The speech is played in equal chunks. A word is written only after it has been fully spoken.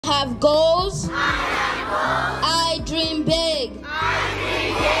have goals. I have goals. I dream big. I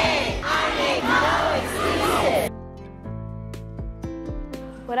dream big. I make no excuses.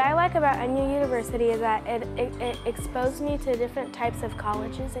 What I like about NU University is that it exposed me to different types of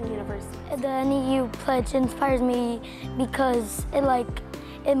colleges and universities. The NU pledge inspires me because it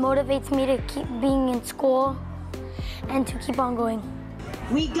motivates me to keep being in school and to keep on going.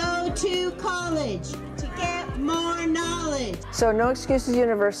 We go to college to get more knowledge. So No Excuses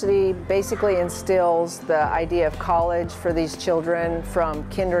University basically instills the idea of college for these children from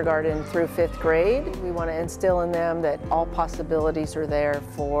kindergarten through 5th grade. We want to instill in them that all possibilities are there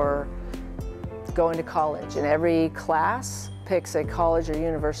for going to college, and every class picks a college or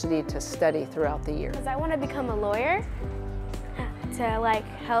university to study throughout the year. Because I want to become a lawyer to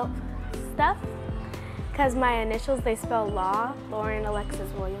help stuff. Because my initials, they spell law, Lauren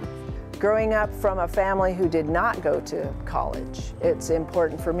Alexis Williams. Growing up from a family who did not go to college, it's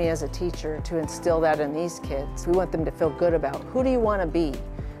important for me as a teacher to instill that in these kids. We want them to feel good about who do you want to be.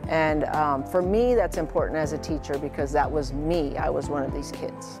 And for me, that's important as a teacher because that was me. I was one of these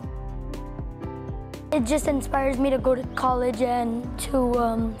kids. It just inspires me to go to college and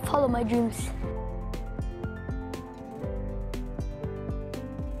to follow my dreams.